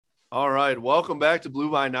All right. Welcome back to Blue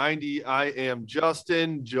by 90. I am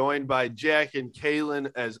Justin, joined by Jack and Kaylin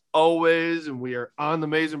as always. And we are on the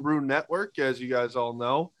Maize n Brew Network, as you guys all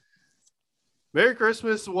know. Merry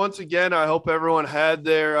Christmas once again. I hope everyone had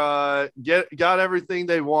their got everything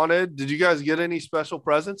they wanted. Did you guys get any special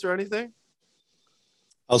presents or anything?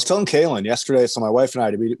 I was telling Kaylin yesterday, so my wife and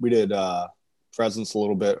I, we did presents a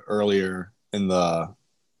little bit earlier in the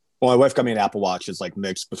 – well, my wife got me an Apple Watch. It's like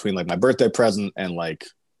mixed between like my birthday present and like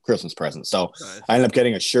Christmas present. So nice. I ended up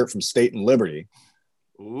getting a shirt from State and Liberty.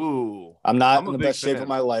 Ooh. I'm not in the best shape of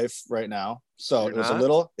my life right now. So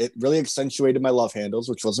it really accentuated my love handles,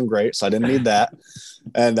 which wasn't great. So I didn't need that.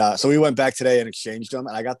 And so we went back today and exchanged them.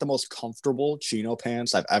 And I got the most comfortable chino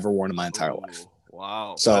pants I've ever worn in my entire life.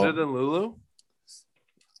 Wow. So, better than Lulu?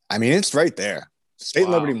 I mean, it's right there. State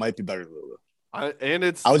and Liberty might be better than Lulu. I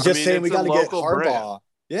was just saying we got to get Harbaugh. Brand.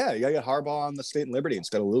 Yeah, you got to get Harbaugh on the State and Liberty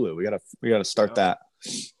instead of Lulu. We got to start that.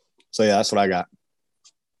 So yeah, that's what I got.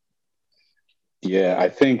 Yeah, I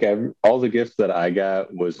think all the gifts that I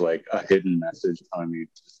got was like a hidden message telling me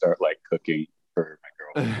to start like cooking for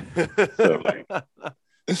my girlfriend. So like,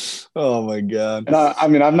 oh my god. No, I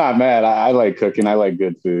mean I'm not mad. I like cooking. I like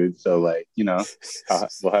good food. So like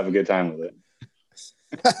we'll have a good time with it.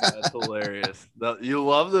 That's hilarious. You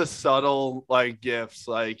love the subtle like gifts.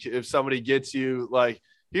 Like if somebody gets you like,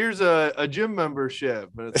 here's a gym membership,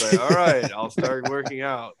 and it's like, all right, I'll start working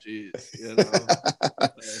out. Jeez,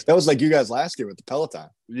 that was like you guys last year with the Peloton.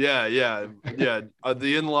 Yeah.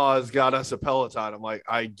 The in-laws got us a Peloton. I'm like,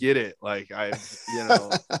 I get it. Like I've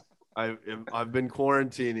been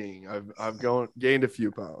quarantining. I've gained a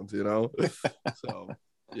few pounds. So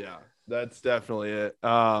yeah, that's definitely it.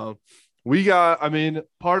 Part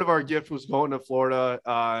of our gift was going to Florida,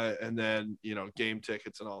 and then game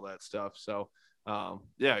tickets and all that stuff. So.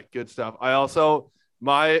 Yeah, good stuff. I also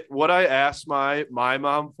what I asked my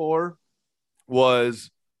mom for was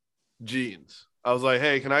jeans. I was like,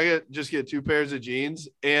 hey, can I just get 2 pairs of jeans?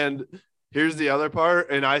 And here's the other part.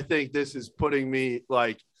 And I think this is putting me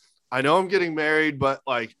like, I know I'm getting married, but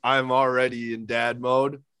like I'm already in dad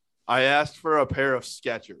mode. I asked for a pair of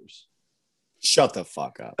Skechers. Shut the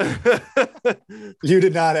fuck up. You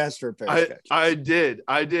did not ask for a pair of Skechers.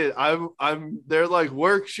 I did. They're like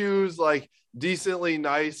work shoes, like decently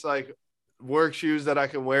nice, like work shoes that I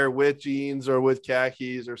can wear with jeans or with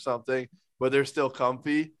khakis or something, but they're still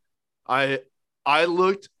comfy. I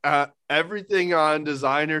looked at everything on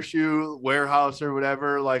Designer Shoe Warehouse or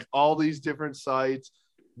whatever, like all these different sites.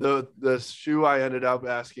 The shoe I ended up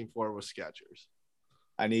asking for was Skechers.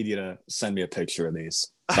 I need you to send me a picture of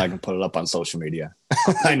these so I can put it up on social media.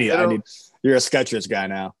 I need. You're a Skechers guy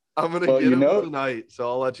now. I'm gonna get them tonight, so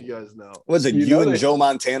I'll let you guys know. Was it you and Joe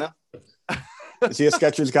Montana? Is he a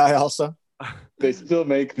Skechers guy also? They still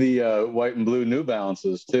make the white and blue New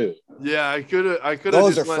Balances too. Yeah, I could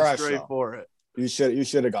have just went straight for it. You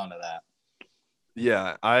should have gone to that.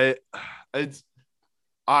 Yeah, I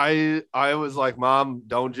was like, Mom,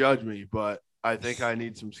 don't judge me, but I think I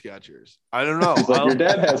need some Skechers. I don't know. Like your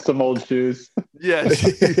dad has some old shoes. Yeah.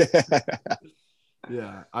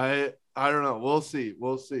 Yeah. I don't know. We'll see.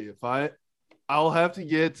 If I'll have to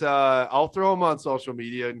get I'll throw them on social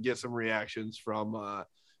media and get some reactions from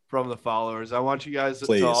the followers. I want you guys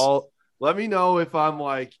to all let me know if I'm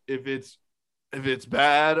like if it's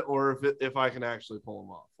bad or if I can actually pull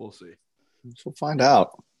them off. We'll see. We'll find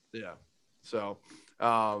out. Yeah. So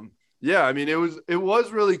yeah, I mean, it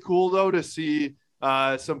was really cool though to see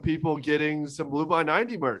some people getting some Blue by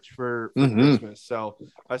 90 merch for Christmas. So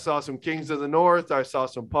I saw some Kings of the North. I saw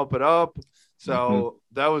some Pump It Up. So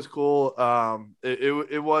that was cool.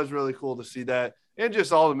 It was really cool to see that, and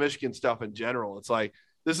just all the Michigan stuff in general. It's like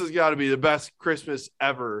this has got to be the best Christmas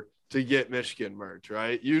ever to get Michigan merch,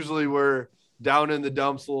 right? Usually we're down in the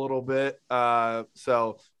dumps a little bit.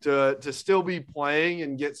 So to still be playing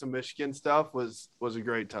and get some Michigan stuff was a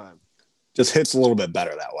great time. Just hits a little bit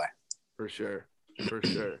better that way. For sure.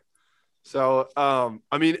 So,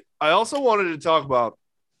 I mean, I also wanted to talk about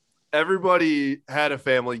everybody had a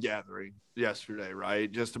family gathering yesterday, right?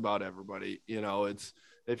 Just about everybody, it's,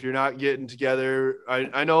 if you're not getting together,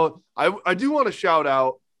 I know I do want to shout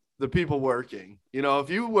out the people working, if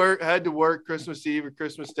you had to work Christmas Eve or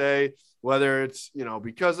Christmas Day, whether it's,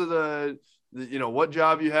 because of the what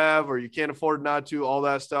job you have, or you can't afford not to, all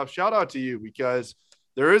that stuff, shout out to you, because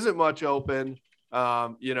there isn't much open,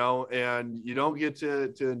 and you don't get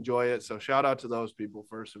to enjoy it. So shout out to those people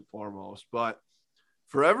first and foremost. But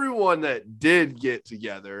for everyone that did get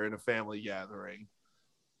together in a family gathering,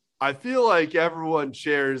 I feel like everyone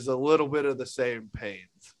shares a little bit of the same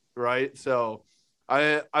pains, right? So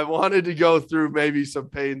I wanted to go through maybe some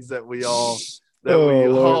pains that we all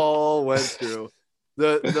went through.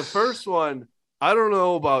 The first one, I don't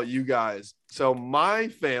know about you guys. So my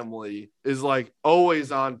family is like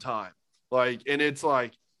always on time. Like, and it's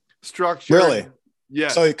like structured. Really?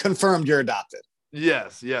 Yes. So confirmed you're adopted.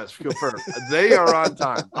 Yes, confirmed. They are on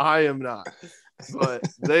time. I am not. But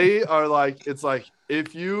they are like, it's like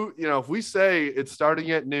if if we say it's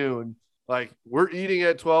starting at noon, like we're eating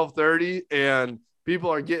at 12:30 and people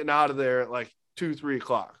are getting out of there at like 2-3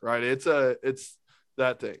 o'clock, right? It's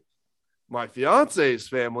that thing. My fiance's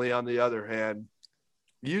family, on the other hand,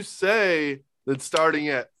 you say that starting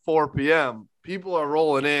at 4 p.m., people are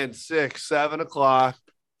rolling in 6-7 o'clock.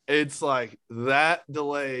 It's like that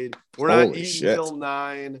delayed. We're not eating till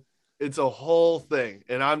 9. It's a whole thing.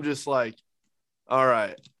 And I'm just like, all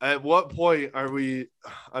right, at what point are we?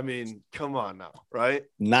 I mean, come on now, right?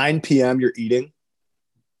 9 p.m. you're eating?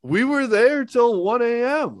 We were there till 1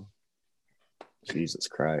 a.m. Jesus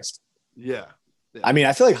Christ. Yeah. I mean,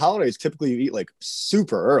 I feel like holidays typically you eat like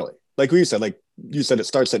super early. Like you said it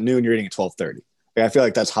starts at noon, you're eating at 12:30. Like, I feel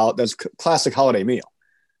like that's classic holiday meal.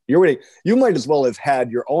 You're waiting. You might as well have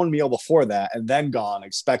had your own meal before that and then gone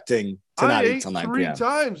expecting to not eat till 9 p.m. 3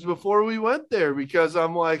 times before we went there because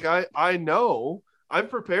I'm like, I know I've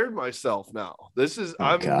prepared myself now.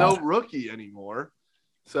 I'm no rookie anymore.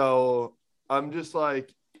 So I'm just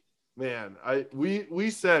like, man, we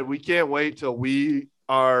said we can't wait till we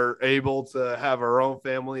are able to have our own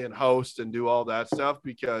family and host and do all that stuff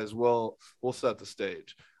because we'll set the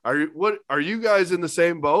stage. Are you guys in the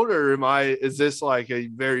same boat, or is this like a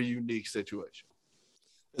very unique situation?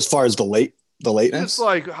 As far as the lateness? It's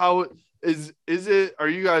like how is it? Are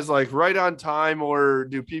you guys like right on time, or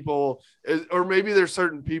do people, or maybe there's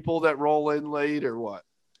certain people that roll in late, or what?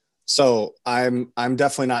 So I'm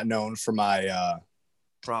definitely not known for my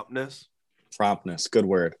promptness. Good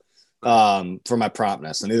word. For my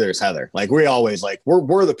promptness, and neither is Heather. Like we always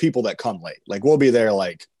we're the people that come late. Like we'll be there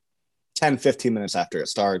like 10-15 minutes after it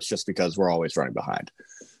starts just because we're always running behind.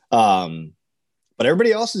 But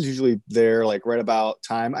everybody else is usually there like right about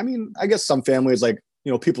time. I mean, I guess some families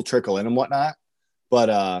people trickle in and whatnot, but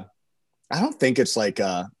I don't think it's like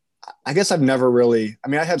I guess I've never really, I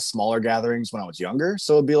had smaller gatherings when I was younger,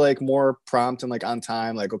 so it'd be like more prompt and like on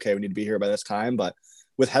time, like okay, we need to be here by this time. But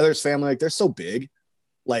with Heather's family, like they're so big,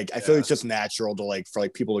 like I feel like it's just natural to for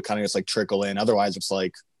people to kind of just like trickle in. Otherwise it's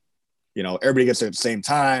like, everybody gets there at the same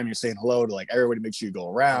time. You're saying hello to like everybody, make sure you go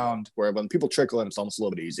around. Where when people trickle in, it's almost a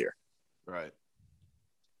little bit easier. Right.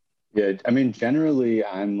 Yeah. Generally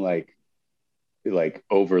I'm like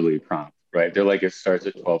overly prompt, right? They're like, it starts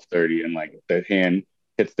at 12:30 and like the hand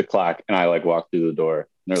hits the clock and I like walk through the door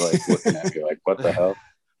and they're like looking at me like, what the hell?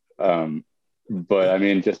 But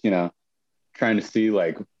just, trying to see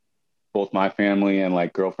like both my family and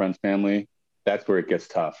like girlfriend's family, that's where it gets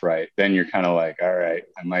tough, right? Then you're kind of like, all right,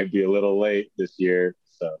 I might be a little late this year.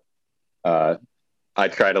 So I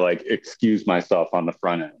try to like excuse myself on the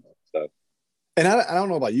front end. So. And I don't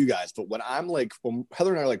know about you guys, but when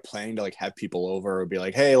Heather and I are like planning to like have people over or be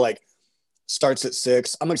like, hey, like starts at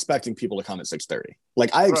 6, I'm expecting people to come at 6:30.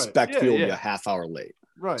 Like I expect people to be a half hour late.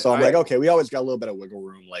 Right. So I'm like, okay, we always got a little bit of wiggle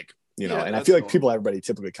room, like, and I feel like everybody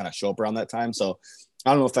typically kind of show up around that time. So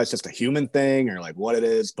I don't know if that's just a human thing or like what it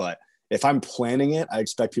is, but if I'm planning it, I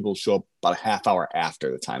expect people to show up about a half hour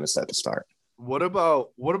after the time is set to start. What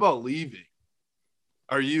about leaving?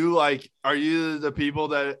 Are you the people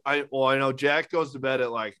that I know Jack goes to bed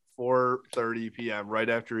at like 4:30 p.m. right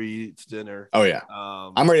after he eats dinner. Oh yeah.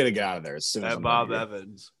 I'm ready to get out of there as soon as Bob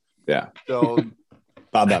Evans. Yeah. So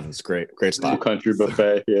Bob Evans, great spot. Country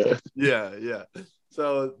buffet. Yeah. Yeah.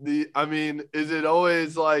 So is it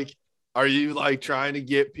always like, are you like trying to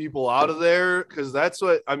get people out of there? Because that's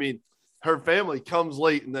what her family comes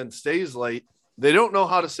late and then stays late. They don't know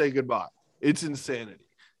how to say goodbye. It's insanity.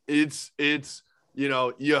 It's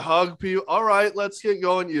you hug people. All right, let's get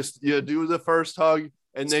going. You do the first hug,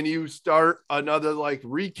 and then you start another like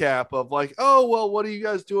recap of like, oh, well, what are you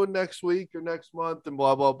guys doing next week or next month and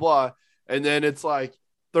blah, blah, blah. And then it's like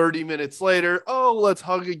 30 minutes later, oh, let's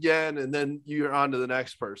hug again. And then you're on to the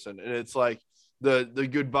next person. And it's like the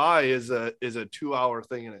goodbye is a 2-hour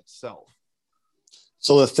thing in itself.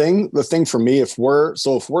 So the thing for me, if we're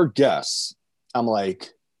guests, I'm like,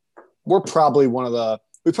 we're probably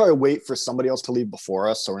we probably wait for somebody else to leave before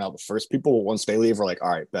us. So we're not the first people. Once they leave, we're like, all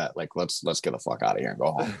right, bet, like, let's get the fuck out of here and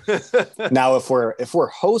go home. Now, if we're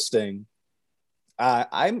hosting, we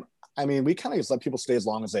kind of just let people stay as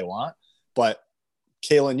long as they want. But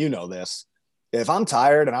Kaylin, you know this. If I'm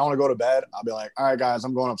tired and I want to go to bed, I'll be like, all right, guys,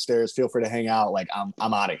 I'm going upstairs. Feel free to hang out. Like, I'm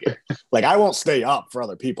out of here. Like, I won't stay up for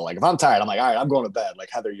other people. Like, if I'm tired, I'm like, all right, I'm going to bed. Like,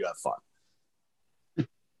 Heather, you have fun.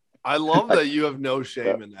 I love that you have no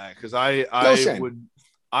shame in that because No shame. would.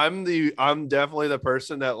 I'm definitely the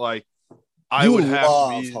person that like I You would have to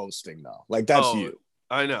love be hosting though. Like that's you.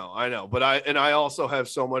 I know. But I also have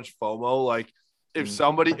so much FOMO. Like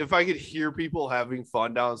if I could hear people having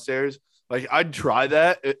fun downstairs, like I'd try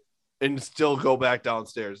that and still go back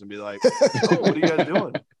downstairs and be like, oh, what are you guys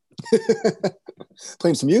doing?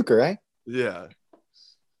 Playing some euchre, eh? Yeah.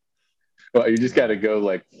 Well, you just got to go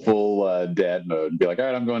like full dad mode and be like, all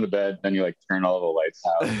right, I'm going to bed. Then you like turn all the lights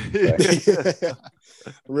out.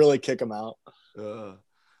 Really kick them out.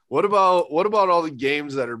 What about all the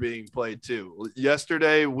games that are being played too?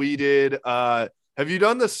 Yesterday we did. Have you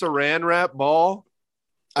done the Saran wrap ball?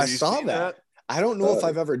 I saw that. I don't know if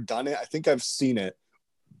I've ever done it. I think I've seen it,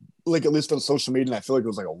 like at least on social media. And I feel like it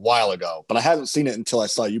was like a while ago, but I hadn't seen it until I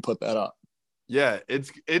saw you put that up. Yeah,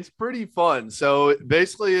 it's pretty fun. So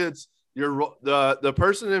basically, it's the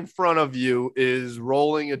person in front of you is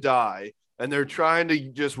rolling a die, and they're trying to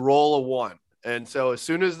just roll a 1. And so as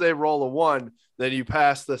soon as they roll a 1, then you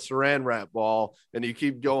pass the Saran wrap ball and you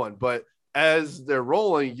keep going. But as they're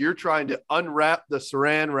rolling, you're trying to unwrap the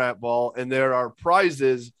Saran wrap ball, and there are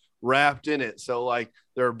prizes wrapped in it. So like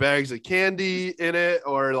there are bags of candy in it,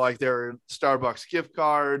 or like there are Starbucks gift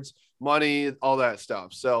cards, money, all that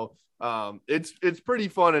stuff. So it's pretty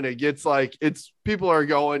fun, and it gets like people are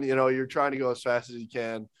going, you're trying to go as fast as you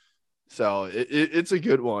can. So it's a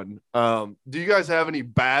good one. Do you guys have any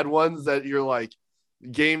bad ones that you're like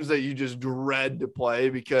games that you just dread to play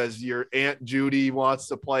because your Aunt Judy wants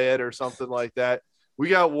to play it or something like that? We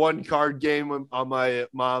got one card game on my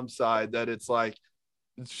mom's side that it's like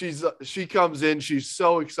she comes in, she's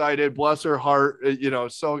so excited, bless her heart,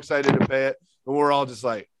 so excited to pay it, and we're all just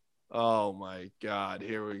like, oh my God,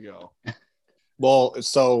 here we go. Well,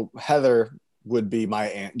 so Heather would be my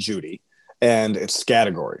Aunt Judy, and it's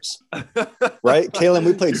categories, right? Kaylin,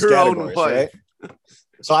 we played categories, right?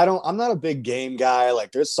 So I'm not a big game guy.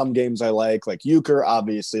 Like there's some games I like euchre,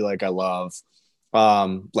 obviously, like I love,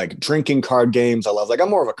 like drinking card games. I love, like, I'm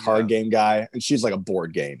more of a card game guy, and she's like a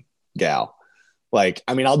board game gal. Like,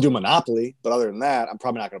 I mean, I'll do Monopoly, but other than that, I'm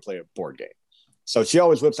probably not going to play a board game. So she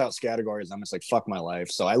always whips out categories. I'm just like, fuck my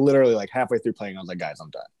life. So I literally, like, halfway through playing, I was like, guys, I'm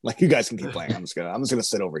done. Like, you guys can keep playing. I'm just gonna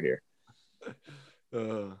sit over here.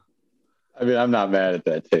 I mean, I'm not mad at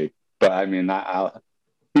that take, but I mean, I'll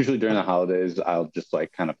usually during the holidays, I'll just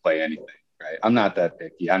like kind of play anything, right? I'm not that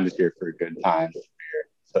picky. I'm just here for a good time.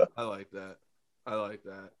 So I like that.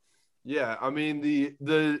 Yeah, I mean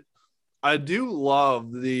I do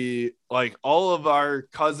love like all of our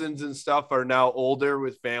cousins and stuff are now older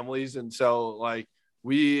with families, and so like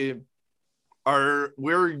we're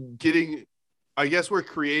getting, I guess we're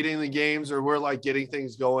creating the games, or we're like getting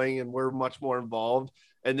things going, and we're much more involved.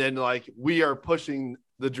 And then like we are pushing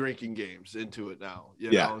the drinking games into it now,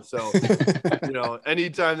 know? So,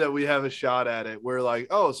 anytime that we have a shot at it, we're like,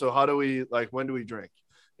 oh, so how do we, like, when do we drink,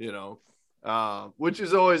 which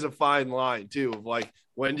is always a fine line too, of like,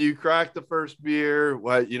 when do you crack the first beer?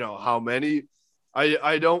 What, how many?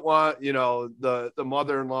 I don't want, the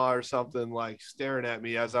mother-in-law or something like staring at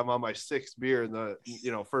me as I'm on my 6th beer in the,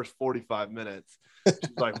 first 45 minutes. She's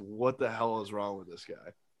like, what the hell is wrong with this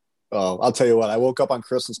guy? Oh, I'll tell you what, I woke up on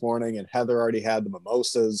Christmas morning and Heather already had the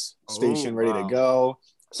mimosas station ready to go.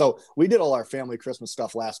 So we did all our family Christmas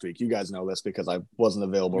stuff last week. You guys know this because I wasn't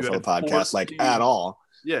available for the podcast at all.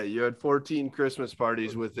 Yeah, you had 14 Christmas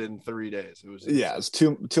parties within 3 days. It's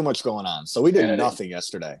too much going on. So we did nothing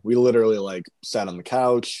yesterday. We literally like sat on the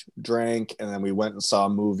couch, drank, and then we went and saw a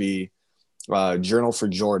movie, Journal for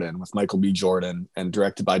Jordan, with Michael B. Jordan and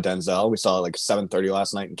directed by Denzel. We saw it like 7:30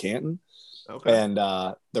 last night in Canton. Okay. And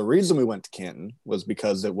the reason we went to Canton was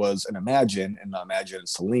because it was an Imagine, and the Imagine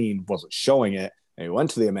Celine wasn't showing it. And we went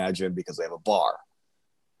to the Imagine because they have a bar.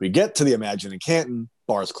 We get to the Imagine in Canton,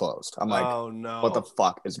 bar's closed. I'm like, oh, no. What the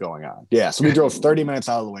fuck is going on? Yeah, so we drove 30 minutes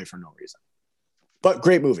out of the way for no reason. But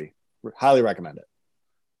great movie. Highly recommend it.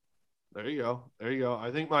 There you go.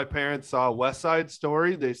 I think my parents saw West Side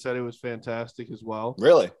Story. They said it was fantastic as well.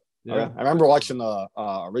 Really? Yeah. Okay. I remember watching the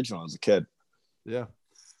original as a kid. Yeah.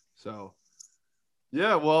 So...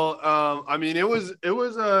 yeah, well, I mean, it was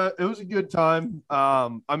a good time.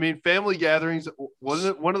 I mean, family gatherings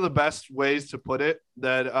wasn't one of the best ways to put it.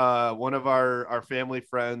 That one of our family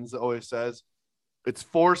friends always says, it's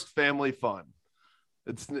forced family fun.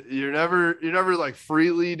 You're never like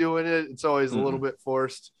freely doing it. It's always a little bit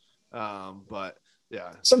forced. But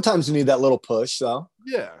yeah, sometimes you need that little push, though.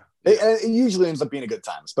 Yeah, it usually ends up being a good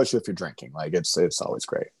time, especially if you're drinking. Like it's always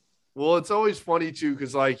great. Well, it's always funny too,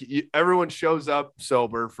 because like everyone shows up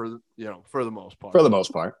sober for the most part. For the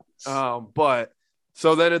most part. But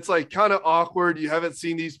So then it's like kind of awkward. You haven't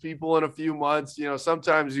seen these people in a few months.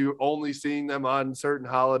 Sometimes you're only seeing them on certain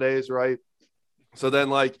holidays, right? So then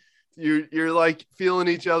like you're like feeling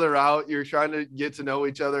each other out. You're trying to get to know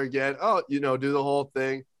each other again. Oh, do the whole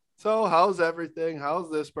thing. So how's everything?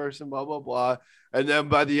 How's this person? Blah, blah, blah. And then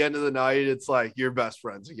by the end of the night, it's like you're best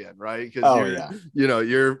friends again, right? Because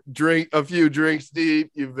you're a few drinks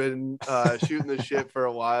deep. You've been shooting the shit for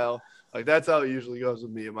a while. Like that's how it usually goes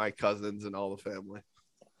with me and my cousins and all the family.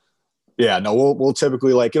 Yeah, no, we'll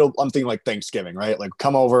typically I'm thinking like Thanksgiving, right? Like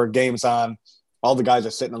come over, games on, all the guys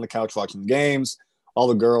are sitting on the couch watching the games. All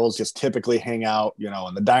the girls just typically hang out,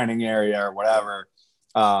 in the dining area or whatever.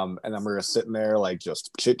 And then we're just sitting there, like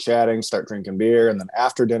just chit chatting, start drinking beer. And then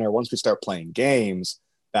after dinner, once we start playing games,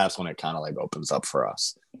 that's when it kind of like opens up for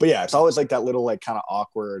us. But yeah, it's always like that little, like kind of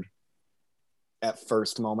awkward at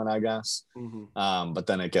first moment, I guess. Mm-hmm. But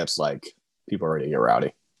then it gets like people are ready to get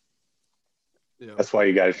rowdy. Yeah. That's why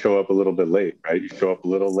you got to show up a little bit late, right? You show up a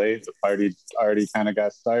little late, the party already kind of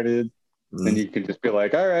got started. Mm-hmm. Then you can just be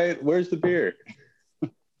like, all right, where's the beer?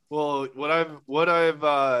 Well, what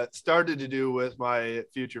I've started to do with my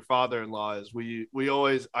future father-in-law is we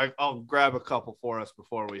always I'll grab a couple for us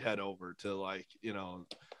before we head over to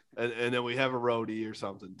and then we have a roadie or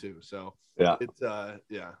something too. So yeah, it's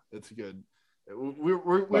good.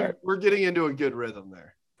 We're getting into a good rhythm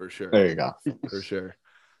there for sure. There you go, for sure.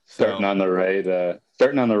 Starting on the right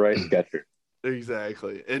sketcher.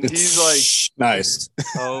 Exactly, and he's like nice.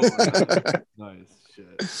 Oh, nice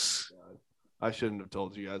shit. I shouldn't have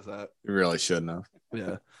told you guys that. You really shouldn't have.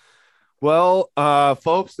 Yeah. Well,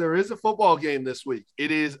 folks, there is a football game this week.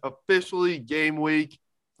 It is officially game week.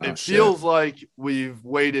 It feels like we've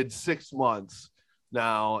waited 6 months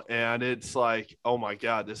now, and it's like, oh my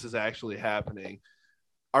God, this is actually happening.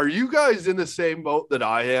 Are you guys in the same boat that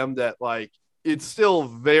I am, that like it's still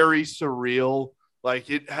very surreal?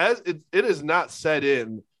 Like it has not set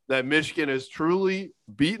in that Michigan has truly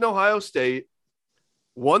beaten Ohio State,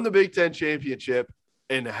 won the Big Ten championship,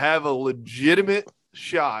 and have a legitimate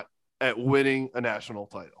shot at winning a national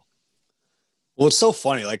title. Well, it's so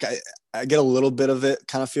funny. Like I get a little bit of it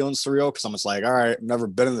kind of feeling surreal because I'm just like, all right, I've never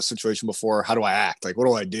been in this situation before. How do I act? Like, what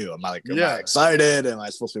do I do? Am I excited? Am I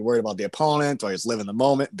supposed to be worried about the opponent? Do I just live in the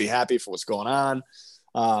moment, be happy for what's going on?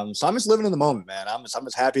 So I'm just living in the moment, man. I'm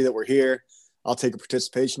just happy that we're here. I'll take a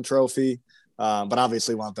participation trophy, but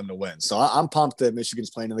obviously want them to win. So I'm pumped that Michigan's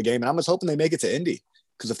playing in the game, and I'm just hoping they make it to Indy.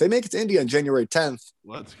 Because if they make it to Indy on January 10th,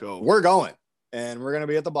 let's go. We're going, and we're going to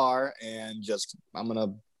be at the bar, and I'm going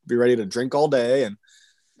to be ready to drink all day and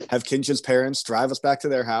have Kinch's parents drive us back to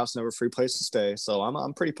their house and have a free place to stay. So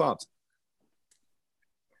I'm pretty pumped.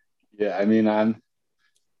 Yeah, I mean,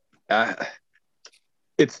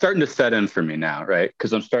 it's starting to set in for me now, right?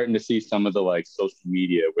 Because I'm starting to see some of the like social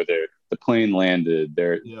media where the plane landed,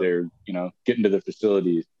 they're getting to the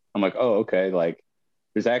facilities. I'm like, oh, okay, like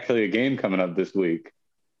there's actually a game coming up this week.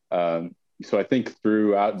 So I think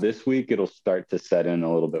throughout this week, it'll start to set in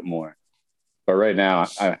a little bit more. But right now,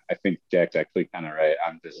 I think Jack's actually kind of right.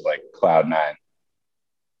 I'm just like cloud nine.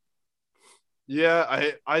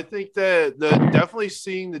 Yeah, I think that definitely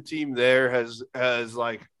seeing the team there has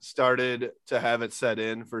like started to have it set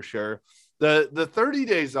in for sure. The 30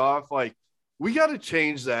 days off, like we got to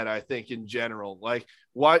change that, I think, in general. Like,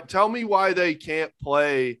 tell me why they can't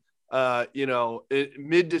play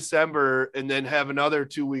mid-December and then have another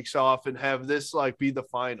 2 weeks off and have this like be the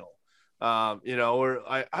final. Or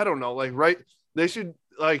I don't know, like, right. They should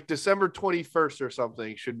like December 21st or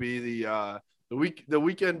something should be the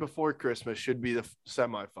weekend before Christmas should be the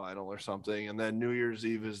semifinal or something. And then New Year's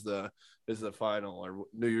Eve is the final, or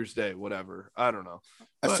New Year's Day, whatever. I don't know.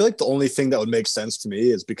 I feel like the only thing that would make sense to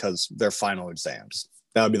me is because they're final exams.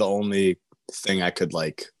 That would be the only thing I could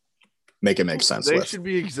like make it make sense. They should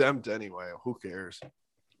be exempt anyway. Who cares?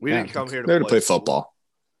 We didn't come here to play football.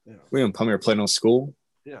 Yeah. We didn't come here to play no school.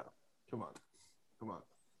 Yeah. Come on.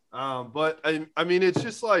 But I mean, it's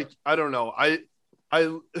just like, I don't know. I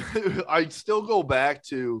still go back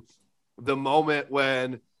to the moment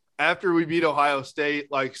when after we beat Ohio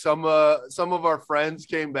State, like some of our friends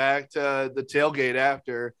came back to the tailgate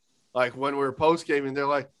after, like when we were post game, and they're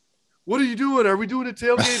like, "What are you doing? Are we doing a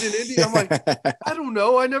tailgate in Indy?" I'm like, I don't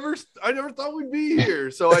know. I never thought we'd be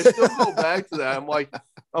here. So I still go back to that. I'm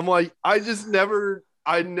like, I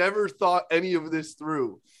never thought any of this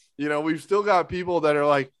through. We've still got people that are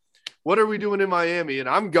like, what are we doing in Miami? And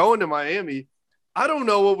I'm going to Miami. I don't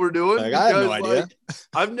know what we're doing. Like, I have no idea.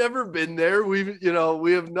 I've never been there. We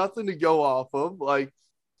have nothing to go off of. Like,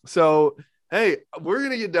 so, hey, we're going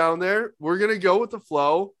to get down there. We're going to go with the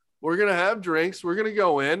flow. We're going to have drinks. We're going to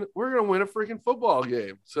go in. We're going to win a freaking football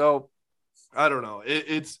game. So I don't know.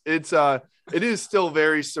 It is still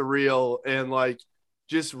very surreal, and like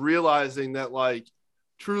just realizing that like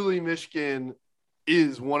truly Michigan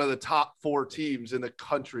is one of the top 4 teams in the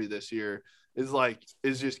country this year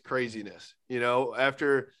is just craziness.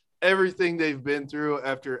 After everything they've been through,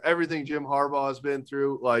 after everything Jim Harbaugh has been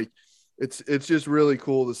through, like it's just really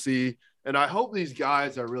cool to see. And I hope these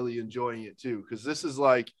guys are really enjoying it too, because this is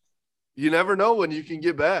like you never know when you can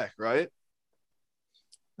get back, right?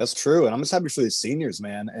 That's true. And I'm just happy for these seniors,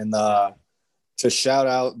 man. And to shout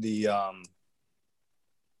out the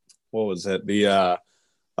what was it? The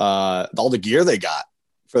all the gear they got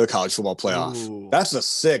for the college football playoff. Ooh. That's a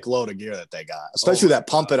sick load of gear that they got, especially that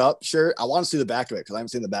pump it up shirt. I want to see the back of it because I haven't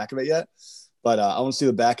seen the back of it yet. But I want to see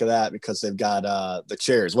the back of that because they've got the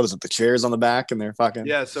chairs. What is it? The chairs on the back, and they're fucking.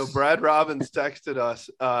 Yeah. So Brad Robbins texted us,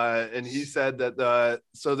 and he said that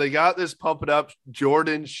so they got this pump it up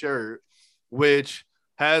Jordan shirt, which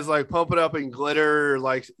has like pump it up and glitter,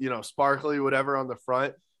 like sparkly, whatever on the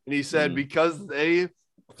front. And he said because they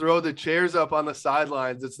throw the chairs up on the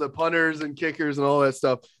sidelines, it's the punters and kickers and all that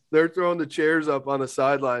stuff. They're throwing the chairs up on the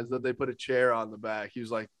sidelines that they put a chair on the back. He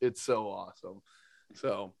was like, it's so awesome.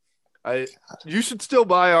 So you should still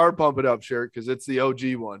buy our pump it up shirt because it's the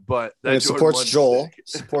OG one, but that it supports Joel,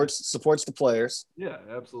 supports the players. Yeah,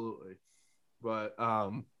 absolutely. But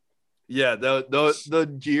yeah,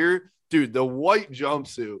 the gear, dude, the white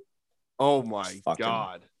jumpsuit. Oh my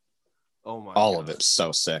God. Oh my all God. Of it's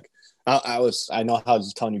so sick. I know how I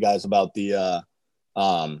was telling you guys about the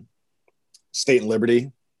State and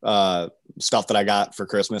Liberty stuff that I got for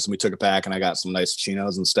Christmas, and we took it back and I got some nice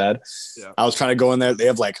chinos instead. Yeah. I was trying to go in there. They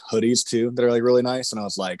have like hoodies too that are like really nice. And I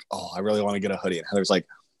was like, oh, I really want to get a hoodie. And Heather's like,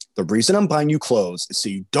 the reason I'm buying you clothes is so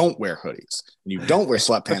you don't wear hoodies and you don't wear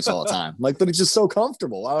sweatpants all the time. I'm like, but it's just so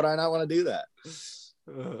comfortable. Why would I not want to do that?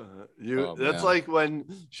 That's like when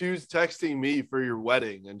she was texting me for your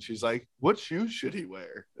wedding and she's like, what shoes should he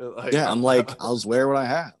wear? Like, yeah, I'm like, I'll just wear what I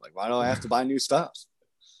have. Like, why do I have to buy new stuff?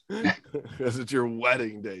 Because it's your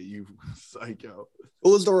wedding day, you psycho. It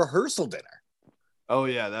was the rehearsal dinner. Oh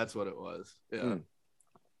yeah, that's what it was. Yeah.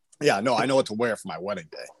 Yeah, no, I know what to wear for my wedding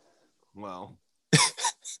day. Well,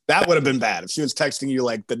 that would have been bad if she was texting you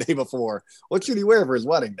like the day before. What should he wear for his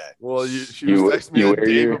wedding day? Well, she was texting me the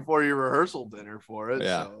day before your rehearsal dinner for it.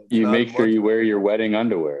 Yeah, so you make sure you wear your wedding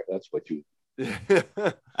underwear. That's what you.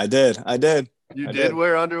 I did. You did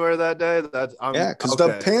wear underwear that day. Because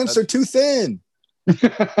the pants are too thin.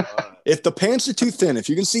 If the pants are too thin, if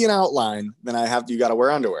you can see an outline, then you got to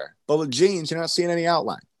wear underwear. But with jeans, you're not seeing any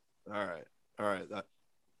outline. All right.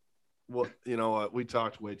 Well, you know what? We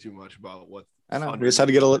talked way too much about what. I know. We just had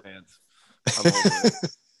to get a little.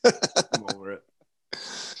 I'm over it.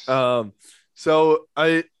 So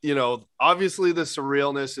obviously the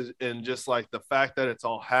surrealness is, and just like the fact that it's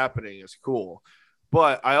all happening is cool.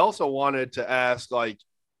 But I also wanted to ask like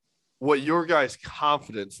what your guys'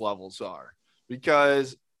 confidence levels are,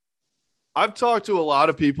 because I've talked to a lot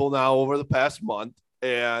of people now over the past month,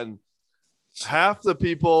 and half the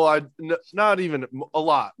people, not even a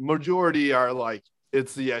lot, majority are like,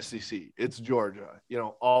 it's the SEC, it's Georgia,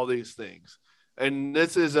 all these things. And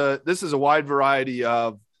this is a wide variety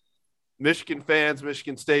of Michigan fans,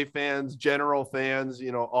 Michigan State fans, general fans,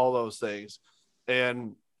 all those things.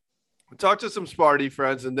 And we talked to some Sparty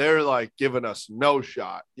friends, and they're like giving us no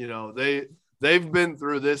shot. They've been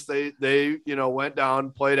through this. They went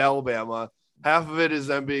down, played Alabama. Half of it is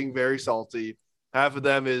them being very salty. Half of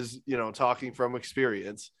them is, talking from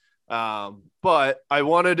experience. But I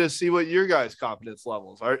wanted to see what your guys' confidence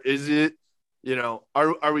levels are. Is it,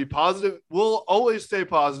 are we positive? We'll always stay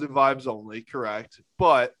positive vibes only, correct?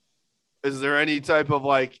 But is there any type of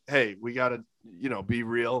like, hey, we got to, be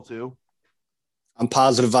real too? I'm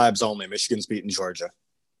positive vibes only. Michigan's beating Georgia.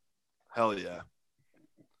 Hell yeah.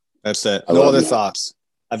 That's it. No other thoughts.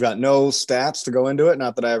 I've got no stats to go into it.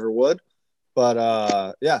 Not that I ever would.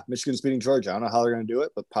 But, yeah, Michigan's beating Georgia. I don't know how they're going to do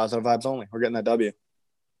it, but positive vibes only. We're getting that W.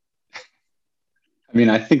 I mean,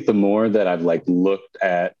 I think the more that I've like looked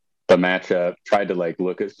at the matchup, tried to like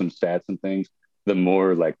look at some stats and things, the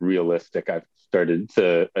more like realistic I've started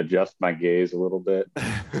to adjust my gaze a little bit.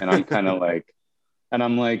 And I'm kind of like,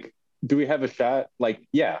 do we have a shot? Like,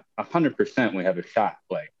 yeah, 100% we have a shot.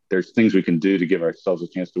 Like, there's things we can do to give ourselves a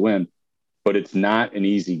chance to win, but it's not an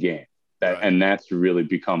easy game. And that's really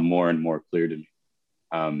become more and more clear to me.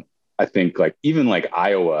 I think like even like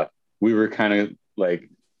Iowa, we were kind of like,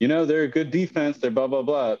 they're a good defense, they're blah, blah,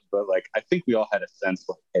 blah. But like, I think we all had a sense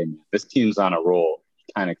like, hey, man, this team's on a roll.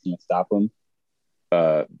 You kind of can't stop them.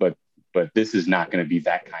 But this is not going to be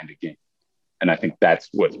that kind of game. And I think that's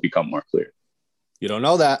what's become more clear. You don't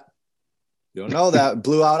know that. You don't know that.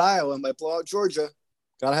 Blew out Iowa, might blow out Georgia.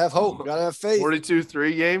 Gotta have hope. Gotta have faith.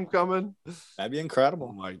 42-3 game coming. That'd be Oh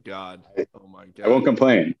incredible. my God. Oh my God. I won't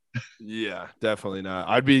complain. Yeah, definitely not.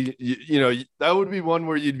 I'd be, that would be one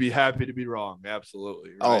where you'd be happy to be wrong.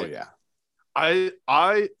 Absolutely. Right? Oh yeah.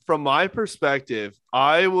 I, from my perspective,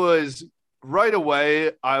 I was right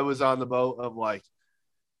away. I was on the boat of like,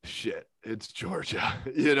 shit, it's Georgia.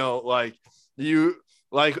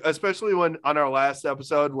 Especially when on our last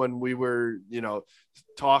episode when we were,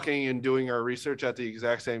 talking and doing our research at the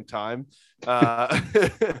exact same time,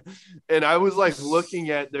 and I was like looking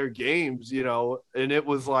at their games, and it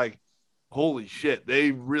was like, holy shit,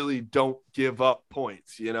 they really don't give up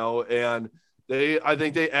points, and I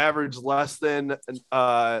think they average less than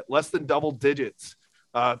double digits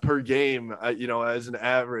per game, as an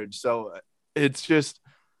average. So it's just,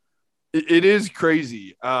 it is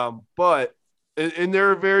crazy. But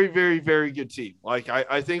they're a very, very, very good team. Like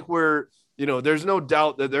I think there's no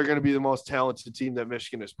doubt that they're going to be the most talented team that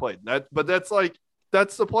Michigan has played. But that's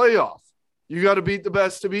the playoff. You got to beat the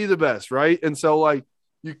best to be the best, right? And so like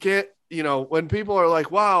you can't, when people are like,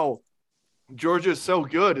 "Wow, Georgia's so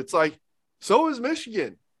good," it's like, so is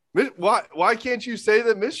Michigan. Why can't you say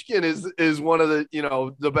that Michigan is one of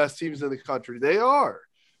the the best teams in the country? They are,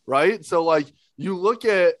 right? So like you look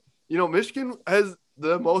at Michigan has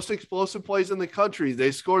the most explosive plays in the country.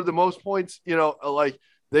 They scored the most points. Like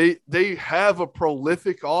they have a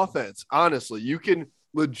prolific offense. Honestly, you can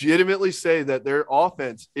legitimately say that their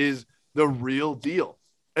offense is the real deal.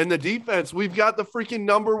 And the defense, we've got the freaking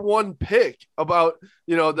number 1 pick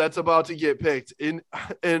that's about to get picked in,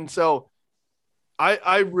 and so.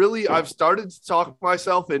 I've started to talk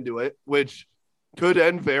myself into it, which could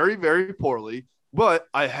end very, very poorly. But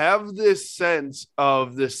I have this sense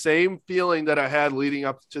of the same feeling that I had leading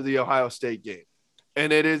up to the Ohio State game.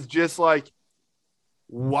 And it is just like,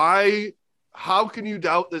 how can you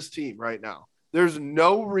doubt this team right now? There's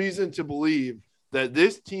no reason to believe that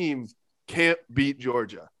this team can't beat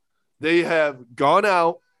Georgia. They have gone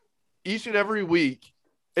out each and every week,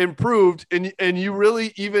 improved, and you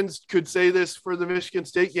really even could say this for the Michigan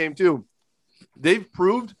State game too. They've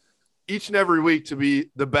proved each and every week to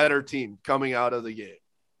be the better team coming out of the game.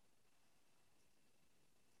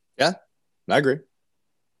 Yeah, I agree.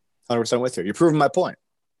 100% with you. You're proving my point.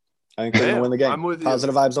 I think they're going to win the game. I'm with you.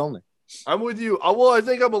 Positive vibes only. I'm with you. Well, I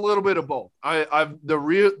think I'm a little bit of both.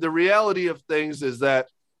 The reality of things is that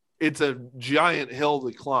it's a giant hill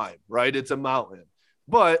to climb, right? It's a mountain.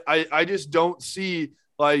 But I just don't see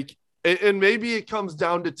and maybe it comes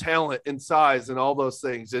down to talent and size and all those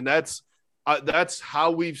things. And that's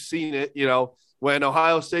how we've seen it, when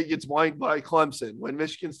Ohio State gets blanked by Clemson, when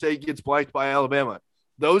Michigan State gets blanked by Alabama.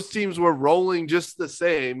 Those teams were rolling just the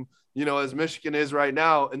same, as Michigan is right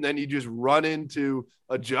now. And then you just run into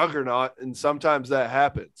a juggernaut, and sometimes that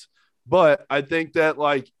happens. But I think that,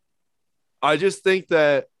 I just think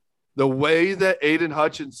that the way that Aiden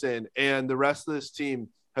Hutchinson and the rest of this team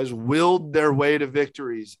has willed their way to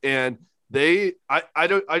victories, and I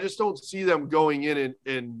just don't see them going in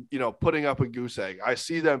and putting up a goose egg. I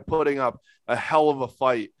see them putting up a hell of a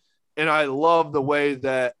fight, and I love the way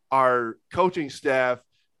that our coaching staff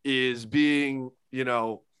is being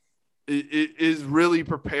is really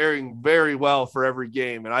preparing very well for every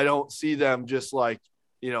game, and I don't see them just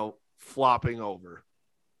flopping over.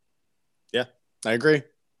 Yeah, I agree.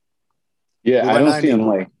 Yeah, I don't see them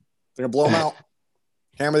they're gonna blow them out.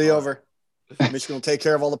 Hammer the over. Michigan will take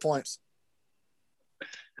care of all the points.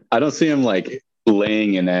 I don't see him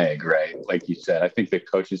laying an egg, right? Like you said, I think the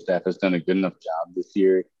coaching staff has done a good enough job this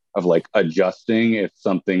year of adjusting if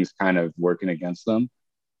something's kind of working against them.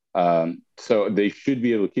 So they should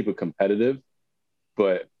be able to keep it competitive,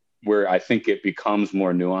 but where I think it becomes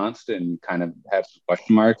more nuanced and kind of have some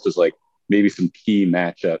question marks is maybe some key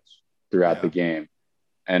matchups throughout the game.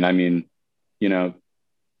 And I mean,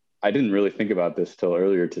 I didn't really think about this till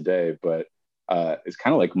earlier today, but it's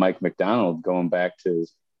kind of like Mike McDonald going back to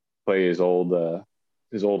his old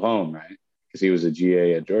home, right? Because he was a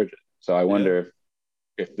GA at Georgia. So I wonder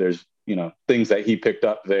if there's things that he picked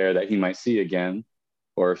up there that he might see again,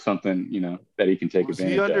 or something that he can take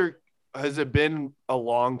advantage of. Has it been a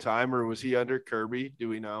long time, or was he under Kirby? Do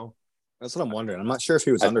we know? That's what I'm wondering. I'm not sure if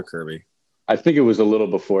he was under Kirby. I think it was a little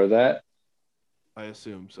before that. I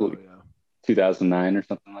assume so. Yeah. 2009 or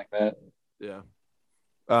something like that. Yeah.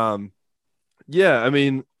 Yeah. I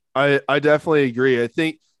mean, I definitely agree. I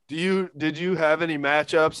think, did you have any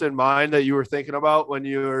matchups in mind that you were thinking about when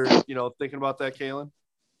you were, thinking about that, Kalen?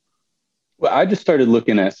 Well, I just started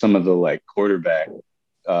looking at some of the quarterback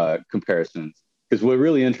comparisons, because what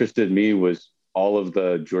really interested me was all of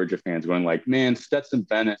the Georgia fans going like, man, Stetson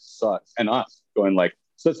Bennett sucks. And us going like,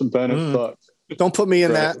 Stetson Bennett sucks. Don't put me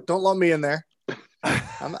in that. Don't lump me in there.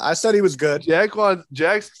 I said he was good.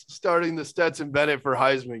 Jack's starting the Stetson Bennett for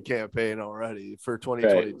Heisman campaign already for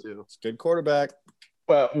 2022. Right. It's a good quarterback.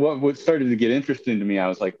 Well, what started to get interesting to me, I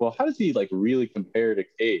was like, well, how does he like really compare to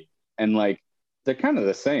Cade? And like, they're kind of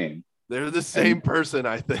the same. They're the same person,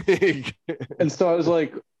 I think. And so I was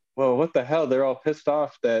like, well, what the hell? They're all pissed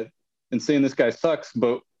off that and saying this guy sucks,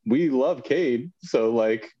 but we love Cade. So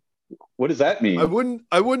like, what does that mean?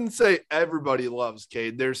 I wouldn't say everybody loves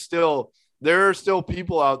Cade. There are still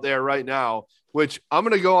people out there right now, which I'm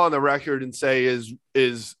going to go on the record and say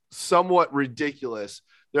is somewhat ridiculous.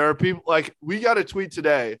 There are people like we got a tweet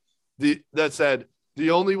today that said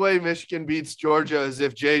the only way Michigan beats Georgia is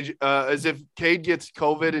if Cade gets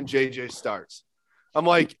COVID and JJ starts. I'm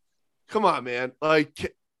like, come on, man.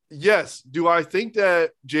 Like, yes. Do I think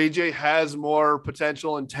that JJ has more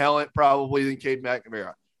potential and talent probably than Cade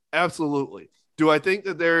McNamara? Absolutely. Do I think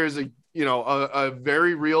that there is a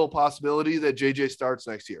very real possibility that JJ starts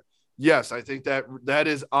next year? Yes, I think that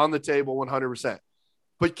is on the table 100%.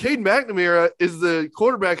 But Cade McNamara is the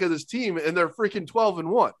quarterback of this team, and they're freaking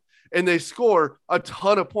 12-1, and they score a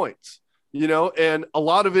ton of points, and a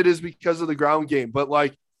lot of it is because of the ground game. But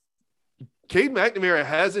like Cade McNamara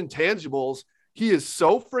has intangibles. He is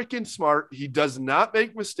so freaking smart. He does not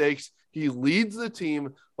make mistakes. He leads the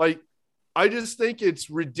team. Like, I just think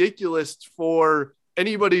it's ridiculous for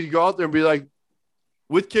anybody to go out there and be like,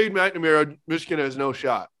 with Cade McNamara, Michigan has no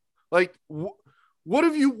shot. Like,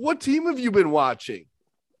 what team have you been watching?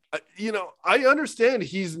 I understand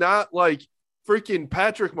he's not like freaking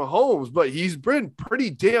Patrick Mahomes, but he's been pretty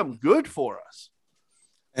damn good for us.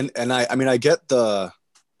 And I mean, I get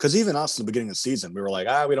because even us in the beginning of the season, we were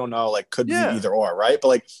like, we don't know, like could be either or, right? But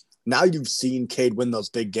like now you've seen Cade win those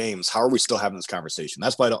big games. How are we still having this conversation?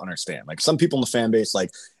 That's what I don't understand. Like some people in the fan base,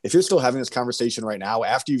 like if you're still having this conversation right now,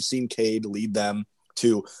 after you've seen Cade lead them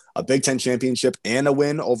to a Big Ten championship and a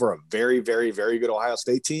win over a very, very, very good Ohio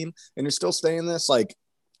State team, and you're still staying this, like,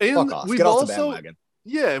 fuck off. Get off the bandwagon.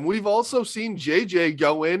 Yeah, and we've also seen JJ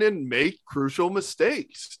go in and make crucial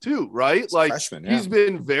mistakes too, right? He's like freshman, he's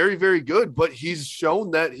been very, very good, but he's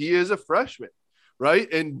shown that he is a freshman,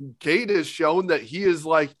 right? And Cade has shown that he is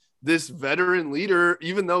like this veteran leader,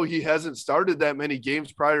 even though he hasn't started that many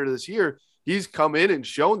games prior to this year. He's come in and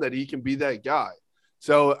shown that he can be that guy.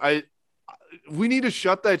 So we need to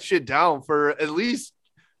shut that shit down for at least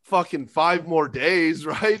fucking 5 more days,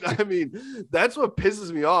 right? I mean, that's what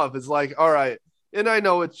pisses me off. It's like, all right. And I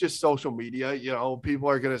know it's just social media, people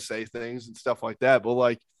are going to say things and stuff like that, but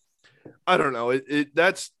like, I don't know.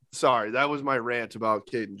 That was my rant about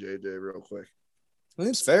Cade and JJ real quick. I think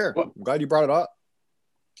it's fair. I'm glad you brought it up.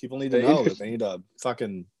 People need to know that they need to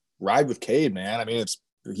fucking ride with Cade, man. I mean,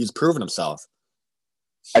 he's proven himself.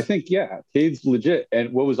 I think, Cade's legit.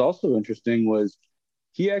 And what was also interesting was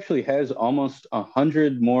he actually has almost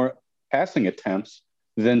 100 more passing attempts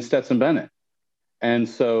than Stetson Bennett. And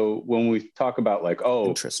so when we talk about like,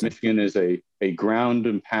 Michigan is a ground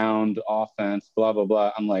and pound offense, blah, blah,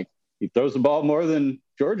 blah, I'm like, he throws the ball more than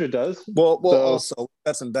Georgia does. Well, also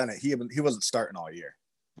Stetson Bennett, he wasn't starting all year.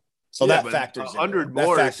 So that factors 100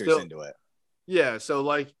 more into it. Yeah. So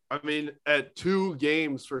like, I mean, at 2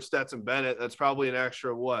 games for Stetson Bennett, that's probably an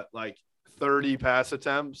extra, 30 pass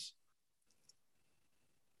attempts?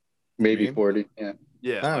 Maybe 40. Yeah.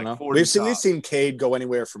 Yeah. I don't know. We've seen Cade go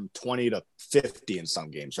anywhere from 20 to 50 in some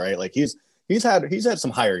games, right? Like he's had some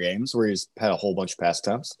higher games where he's had a whole bunch of pass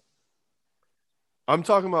attempts. I'm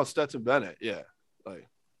talking about Stetson Bennett. Yeah.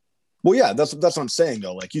 Well, yeah, that's what I'm saying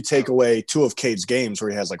though. Like you take away 2 of Cade's games where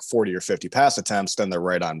he has like 40 or 50 pass attempts, then they're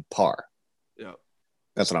right on par. Yeah.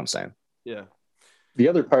 That's what I'm saying. Yeah. The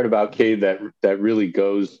other part about Cade that really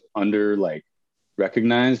goes under like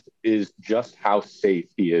recognized is just how safe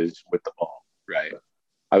he is with the ball. Right.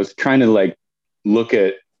 I was trying to like look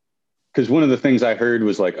at, because one of the things I heard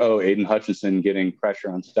was like, Aiden Hutchinson getting pressure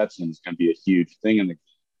on Stetson is going to be a huge thing in the game.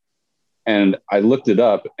 And I looked it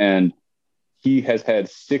up, and he has had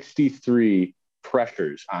 63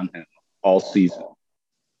 pressures on him all season.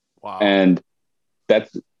 Wow. And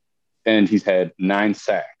he's had 9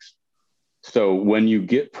 sacks. So when you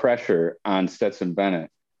get pressure on Stetson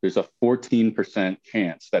Bennett, there's a 14%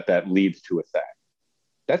 chance that leads to a sack.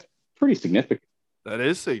 That's pretty significant. That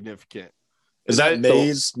is significant. Is that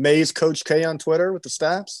Mays Coach K on Twitter with the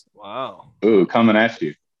stats? Wow. Ooh, coming at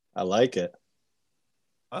you. I like it.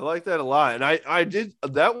 I like that a lot. And I did,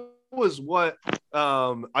 that was what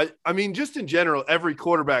I mean, just in general, every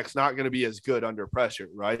quarterback's not going to be as good under pressure,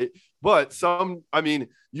 right? But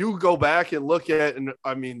you go back and look at, and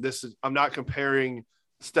I mean, I'm not comparing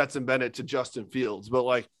Stetson Bennett to Justin Fields, but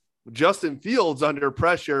like Justin Fields under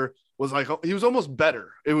pressure was like, he was almost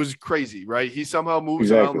better. It was crazy, right? He somehow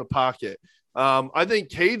moves around the pocket. I think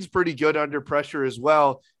Cade's pretty good under pressure as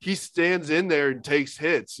well. He stands in there and takes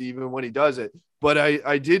hits even when he does it. But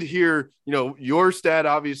I did hear, your stat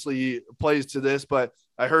obviously plays to this, but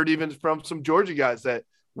I heard even from some Georgia guys that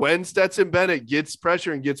when Stetson Bennett gets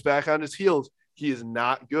pressure and gets back on his heels, he is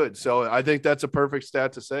not good. So I think that's a perfect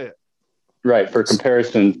stat to say it. Right. For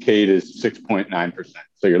comparison, Cade is 6.9%.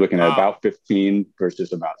 So you're looking at about 15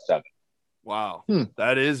 versus about 7. Wow.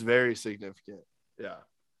 That is very significant. Yeah.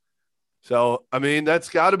 So, I mean, that's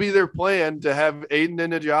got to be their plan, to have Aiden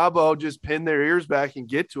and Ajabo just pin their ears back and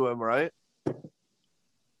get to him, right?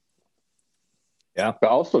 Yeah. But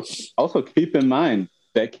also keep in mind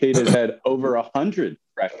that Cade has had over 100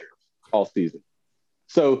 pressures all season.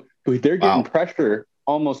 So they're getting pressure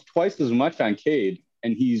almost twice as much on Cade,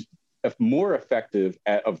 and he's more effective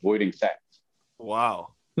at avoiding sacks.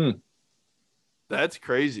 Wow. That's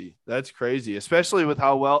crazy. That's crazy, especially with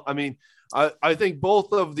how well, I mean, I think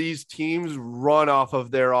both of these teams run off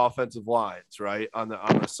of their offensive lines, right? On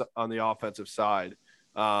the offensive side.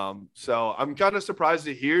 So I'm kind of surprised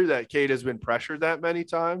to hear that Cade has been pressured that many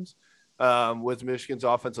times with Michigan's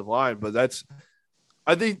offensive line, but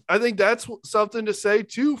I think that's something to say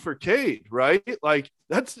too for Cade, right? Like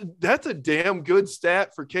that's a damn good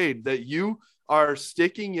stat for Cade, that you are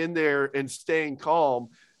sticking in there and staying calm.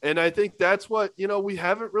 And I think that's what, we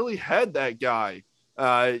haven't really had that guy,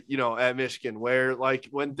 at Michigan, where like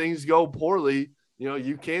when things go poorly,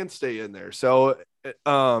 you can stay in there. So,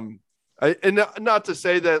 and not to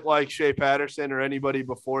say that like Shea Patterson or anybody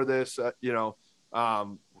before this,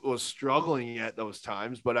 was struggling at those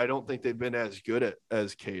times, but I don't think they've been as good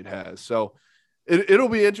as Cade has. So it'll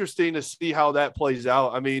be interesting to see how that plays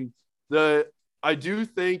out. I mean, I do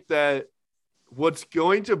think that what's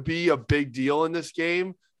going to be a big deal in this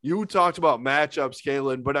game, you talked about matchups,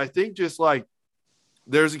 Kalen, but I think just like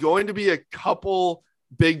there's going to be a couple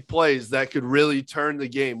big plays that could really turn the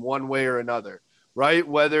game one way or another, right?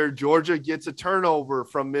 Whether Georgia gets a turnover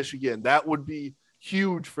from Michigan, that would be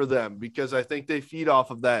huge for them because I think they feed off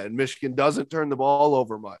of that, and Michigan doesn't turn the ball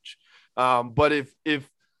over much. But if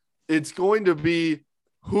it's going to be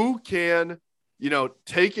who can,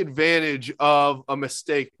 take advantage of a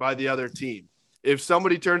mistake by the other team, if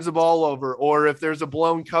somebody turns the ball over or if there's a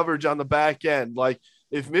blown coverage on the back end, like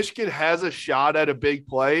if Michigan has a shot at a big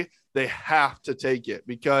play, they have to take it,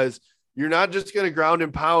 because you're not just going to ground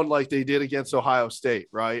and pound like they did against Ohio State,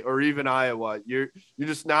 right? Or even Iowa. You're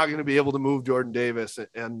just not going to be able to move Jordan Davis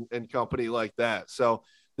and company like that. So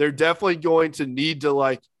they're definitely going to need to,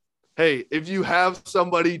 like, hey, if you have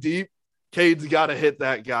somebody deep, Cade's got to hit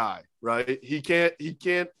that guy, right? He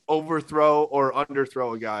can't overthrow or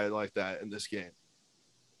underthrow a guy like that in this game.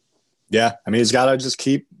 Yeah, I mean, he's got to just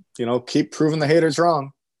keep proving the haters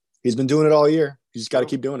wrong. He's been doing it all year. He's got to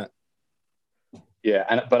keep doing it.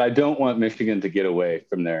 Yeah, but I don't want Michigan to get away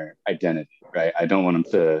from their identity, right? I don't want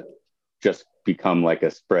them to just become like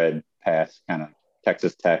a spread pass kind of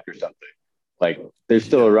Texas Tech or something. Like, they're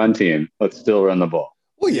still a run team. Let's still run the ball.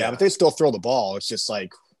 Well, yeah, but they still throw the ball. It's just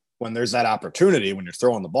like when there's that opportunity, when you're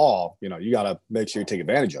throwing the ball, you got to make sure you take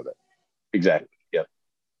advantage of it. Exactly. Yep.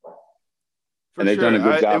 And they've done a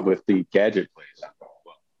good job with the gadget plays.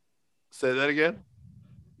 Say that again?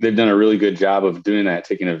 They've done a really good job of doing that,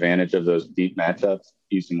 taking advantage of those deep matchups,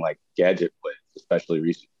 using like gadget plays, especially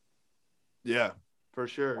recently. Yeah, for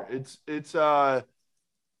sure.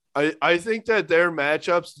 I think that their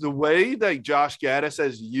matchups, the way that Josh Gaddis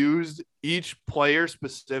has used each player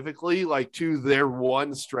specifically, like to their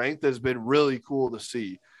one strength, has been really cool to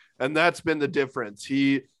see. And that's been the difference.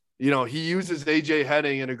 He uses AJ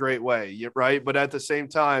Henning in a great way, right? But at the same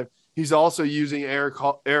time, he's also using Eric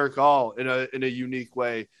Hall in a unique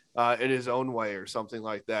way, in his own way or something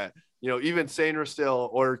like that. Even Sainer Still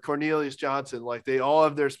or Cornelius Johnson, like they all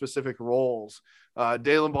have their specific roles.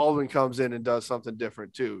 Dalen Baldwin comes in and does something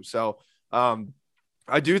different too. So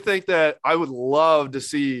I do think that I would love to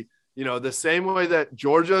see, the same way that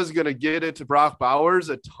Georgia is going to get it to Brock Bowers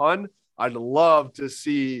a ton. I'd love to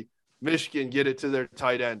see Michigan get it to their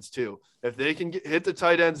tight ends too. If they can hit the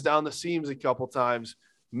tight ends down the seams a couple times,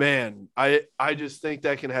 man, I just think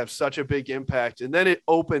that can have such a big impact. And then it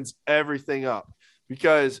opens everything up,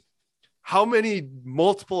 because how many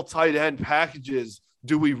multiple tight end packages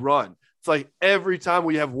do we run? It's like every time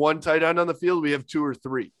we have one tight end on the field, we have 2 or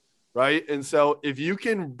 3, right? And so if you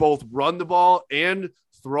can both run the ball and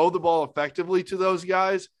throw the ball effectively to those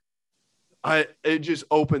guys, it just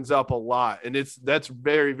opens up a lot, and that's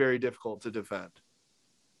very, very difficult to defend.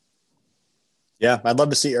 Yeah, I'd love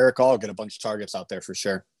to see Eric All get a bunch of targets out there for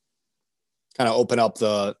sure. Kind of open up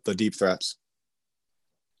the deep threats.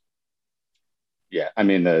 Yeah, I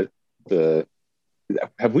mean the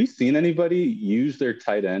have we seen anybody use their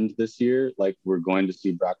tight end this year like we're going to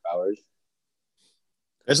see Brock Bowers?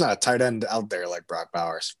 There's not a tight end out there like Brock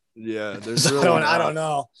Bowers. Yeah, there's really I don't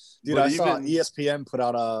know, dude. But I saw ESPN put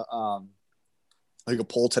out a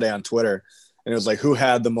poll today on Twitter, and it was like who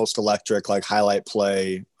had the most electric like highlight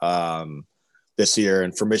play this year,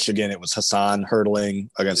 and for Michigan it was Hassan hurdling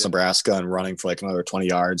against Nebraska and running for like another 20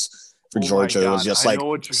 yards. For Georgia, it was just like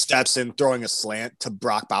Stetson throwing a slant to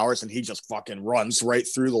Brock Bowers, and he just fucking runs right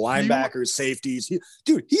through the linebackers, safeties.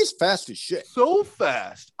 Dude, he's fast as shit. So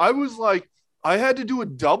fast. I was like, I had to do a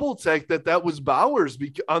double take that was Bowers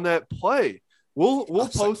on that play. We'll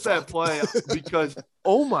post that play because,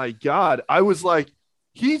 oh my God, I was like,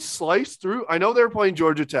 he sliced through. I know they were playing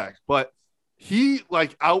Georgia Tech, but he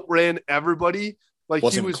like outran everybody. Like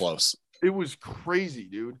Wasn't even close. It was crazy,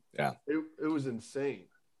 dude. Yeah. It was insane.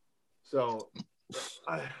 So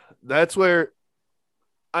that's where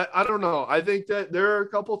I don't know. I think that there are a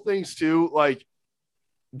couple things too. Like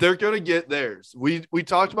they're going to get theirs. We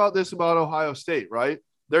talked about this about Ohio State, right?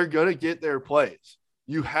 They're going to get their plays.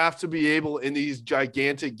 You have to be able in these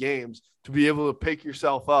gigantic games to be able to pick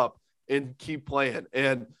yourself up and keep playing.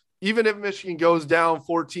 And even if Michigan goes down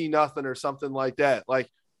 14-0 or something like that, like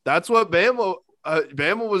that's what Bama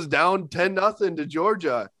was down 10-0 to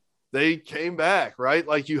Georgia. They came back, right?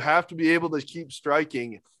 Like you have to be able to keep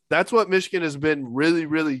striking. That's what Michigan has been really,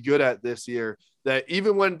 really good at this year, that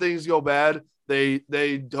even when things go bad, they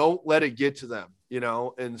don't let it get to them, you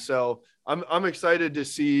know? And so I'm excited to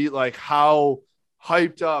see like how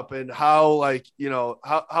hyped up and how like, you know,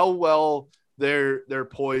 how well their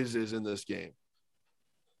poise is in this game.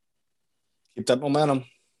 Keep that momentum.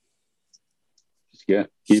 Yeah.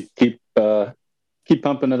 Keep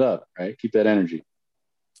pumping it up, right? Keep that energy.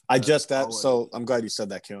 So I'm glad you said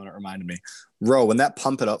that, Keelan. It reminded me. Ro, when that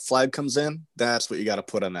pump it up flag comes in, that's what you got to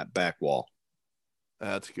put on that back wall.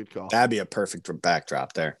 That's a good call. That'd be a perfect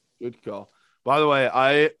backdrop there. Good call. By the way,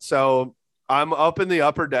 I'm up in the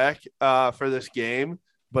upper deck for this game,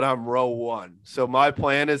 but I'm row 1. So my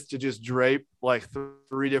plan is to just drape like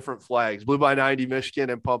 3 different flags, blue by 90 Michigan,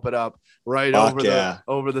 and pump it up right over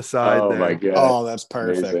the side. Oh there. my God. Oh, that's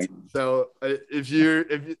perfect. Amazing. So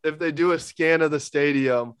if they do a scan of the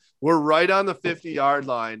stadium, we're right on the 50-yard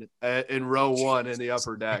line in row 1 in the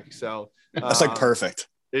upper deck. So that's like perfect.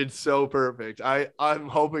 It's so perfect. I'm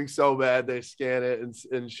hoping so bad they scan it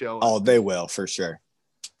and show it. Oh, they will for sure.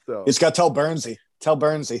 So it's got to tell Bernsey.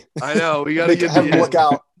 I know we got to have him look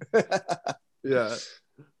out. Yeah,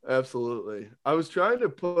 absolutely. I was trying to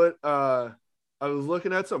put. I was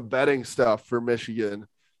looking at some betting stuff for Michigan.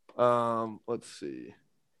 Let's see.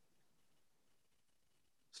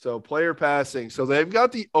 So player passing. So they've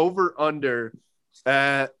got the over under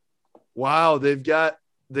at. Wow, they've got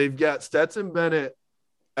Stetson Bennett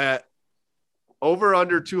at over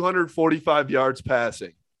under 245 yards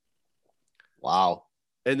passing. Wow.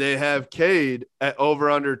 And they have Cade at over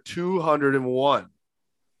under 201.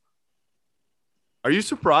 Are you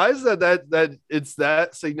surprised that it's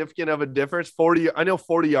that significant of a difference? 40. I know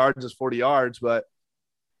 40 yards is 40 yards, but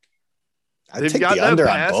I'd take the under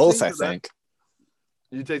on both. I think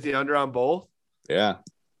you take the under on both. Yeah.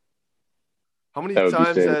 How many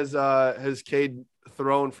times has Cade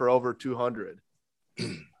thrown for over 200?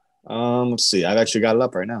 Let's see. I've actually got it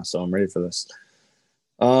up right now, so I'm ready for this.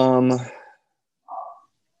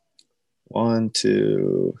 1,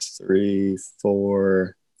 2, 3,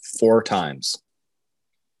 4 times.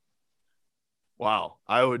 Wow,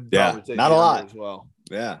 I would probably take not a lot as well.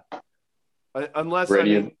 Yeah, unless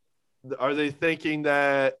are they thinking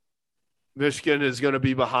that Michigan is going to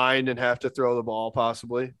be behind and have to throw the ball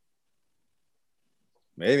possibly?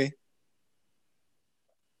 Maybe.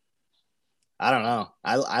 I don't know.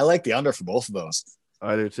 I like the under for both of those.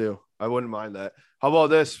 I do too. I wouldn't mind that. How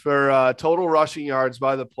about this for total rushing yards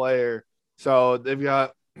by the player? So they've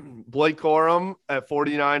got Blake Corum at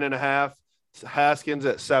 49.5, Haskins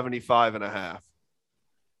at 75.5.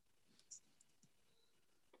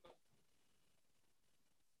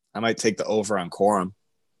 I might take the over on Corum.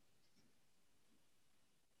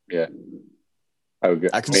 Yeah.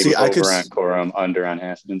 I can see over on Corum, under on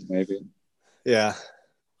Haskins, maybe. Yeah.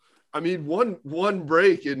 I mean, one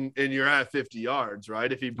break and you're at 50 yards,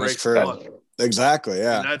 right? If he breaks one. Exactly,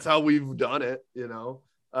 yeah. And that's how we've done it, you know.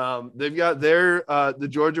 They've got their the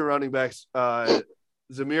Georgia running backs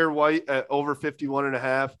Zamir White at over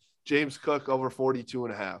 51.5, James Cook over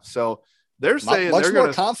 42.5. So they're saying much they're more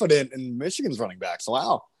going to confident in Michigan's running backs.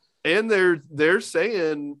 Wow. And they're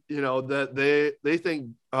saying, that they think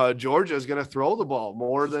Georgia is going to throw the ball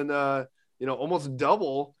more than almost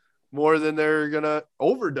double more than they're going to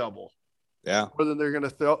over double. Yeah. More than they're going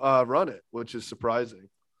to run it, which is surprising.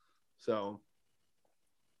 So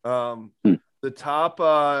the top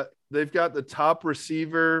they've got the top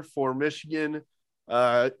receiver for Michigan,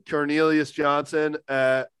 Cornelius Johnson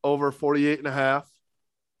at over 48.5.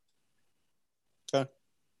 Okay.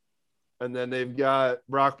 And then they've got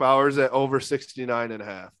Brock Bowers at over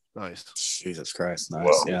 69.5. Nice. Jesus Christ. Nice.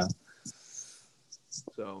 Whoa. Yeah.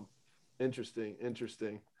 So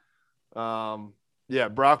interesting.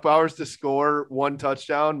 Brock Bowers to score 1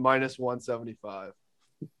 touchdown minus 175.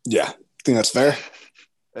 Yeah. I think that's fair.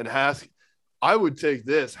 And I would take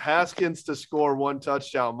this. Haskins to score 1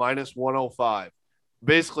 touchdown minus 105.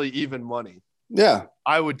 Basically even money. Yeah.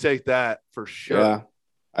 I would take that for sure. Yeah.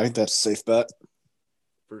 I think that's a safe bet.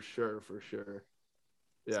 For sure.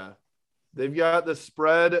 Yeah. They've got the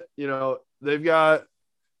spread, they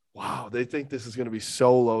think this is going to be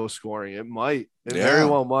so low scoring. It might. It very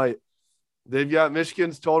well might. They've got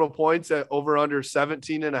Michigan's total points at over under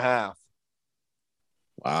 17.5.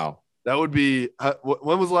 Wow. That would be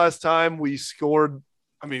when was the last time we scored?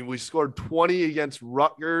 We scored 20 against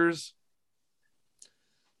Rutgers.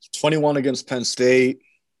 21 against Penn State.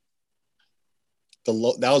 That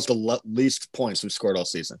was the least points we scored all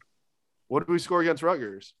season. What did we score against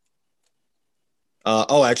Rutgers?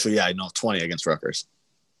 Actually, yeah, I know 20 against Rutgers.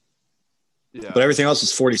 Yeah. But everything else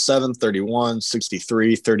is 47, 31,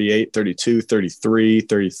 63, 38, 32, 33,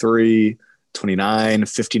 33, 29,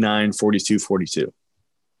 59, 42, 42.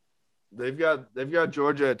 They've got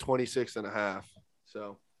Georgia at 26.5.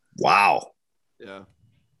 So wow. Yeah.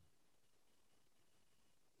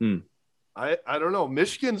 I don't know.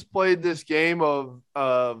 Michigan's played this game of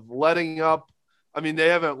letting up. They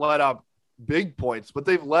haven't let up big points, but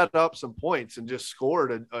they've let up some points and just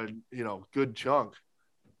scored a good chunk.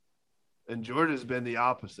 And Georgia's been the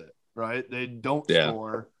opposite, right? They don't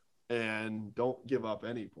score and don't give up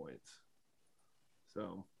any points.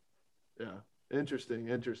 So, yeah, interesting.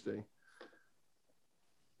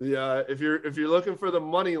 Yeah, if you're looking for the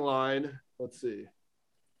money line, let's see.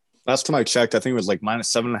 Last time I checked, I think it was like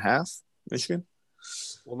minus 7.5. Michigan.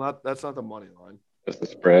 Well, that's not the money line. That's the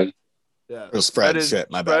spread. Yeah, the spread is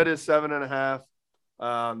my bad. Spread is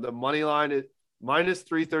 7.5. The money line is minus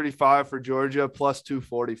 335 for Georgia, plus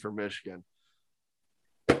 240 for Michigan.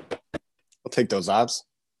 I'll take those odds.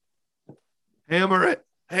 Hammer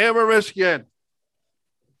Michigan.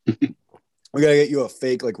 We gotta get you a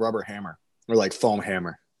fake like rubber hammer or like foam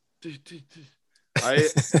hammer. I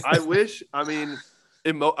wish.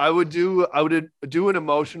 I would do an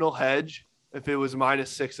emotional hedge if it was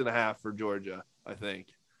minus 6.5 for Georgia. I think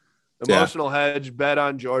emotional hedge, bet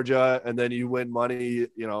on Georgia, and then you win money.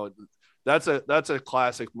 That's a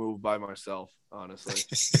classic move by myself, honestly.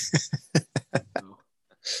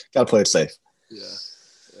 Gotta play it safe.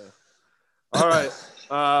 Yeah. All right.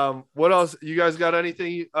 What else? You guys got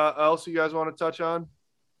anything else you guys want to touch on?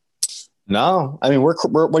 No, we're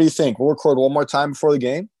what do you think? We'll record one more time before the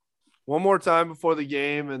game. One more time before the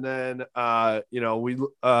game, and then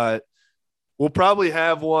we'll probably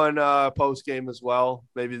have one post game as well,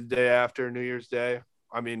 maybe the day after New Year's Day.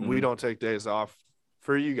 We don't take days off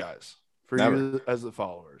for you guys, you as the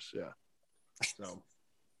followers. Yeah. So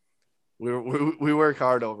we work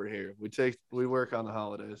hard over here. We work on the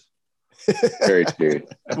holidays. Very true.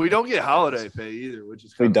 We don't get holiday pay either, which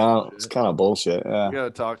is we don't. Bullshit. It's kind of bullshit. Yeah. We got to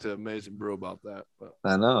talk to Amazing Brew about that. But.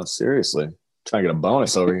 I know. Seriously, trying to get a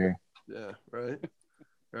bonus over here. Yeah. Right.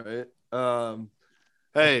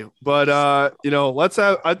 Hey, but let's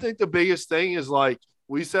have. I think the biggest thing is like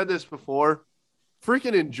we said this before.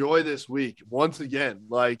 Freaking enjoy this week once again.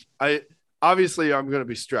 Like I'm going to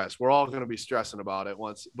be stressed. We're all going to be stressing about it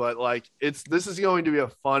once, but like this is going to be a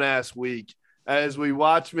fun ass week as we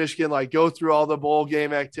watch Michigan like go through all the bowl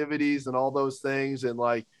game activities and all those things. And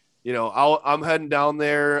like, I'm heading down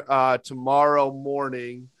there tomorrow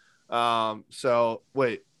morning.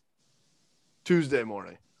 Tuesday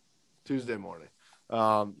morning.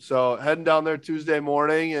 So heading down there Tuesday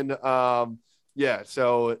morning and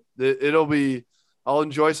so it'll be, I'll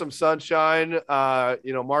enjoy some sunshine,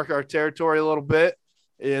 mark our territory a little bit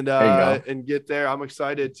and get there. I'm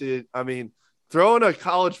excited to, throwing a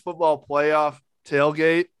college football playoff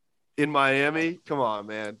tailgate in Miami. Come on,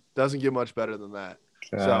 man. Doesn't get much better than that.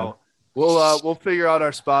 So we'll figure out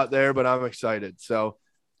our spot there, but I'm excited. So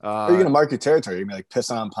are you going to mark your territory? Are you going to be like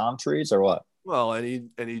pissing on palm trees or what? Well,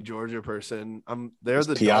 any Georgia person, they're Just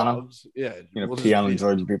the pee on 'em? dogs. Yeah, You know, we'll pee just on the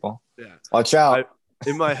Georgia people. Yeah. Watch out.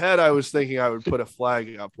 In my head, I was thinking I would put a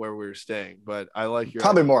flag up where we were staying, but I like your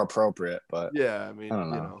Probably idea. more appropriate, but Yeah, I mean, I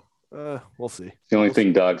don't know. we'll see. It's the only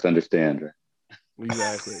thing dogs understand, right?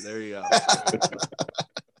 Exactly. There you go.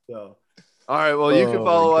 So, all right. Well, you can Oh,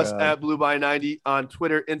 follow my us God. at Blue by 90 on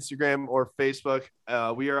Twitter, Instagram, or Facebook.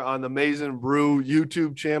 We are on the Maizen Brew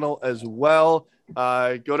YouTube channel as well.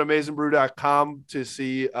 Go to maizenbrew.com to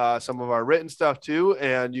see some of our written stuff too,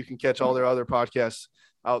 and you can catch all their other podcasts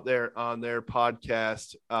out there on their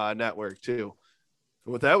podcast network too.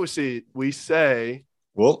 With that, we say,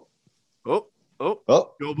 Well, oh, oh,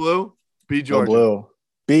 go Blue, beat go Georgia. Blue.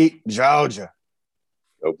 Beat Georgia.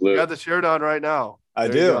 Go Blue. You got the shirt on right now. I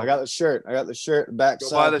There you do. go. I got the shirt. Back Go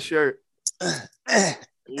side. buy the shirt. Ooh,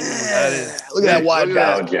 that is Look at that wide look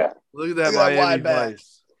back. at that. Yeah. Look at that Look at that Miami wide back.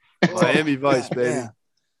 Vice. Miami Vice, God baby. damn.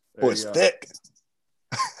 There Boy's you go. thick.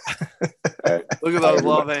 All right. Look at those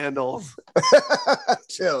love handles.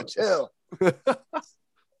 Chill.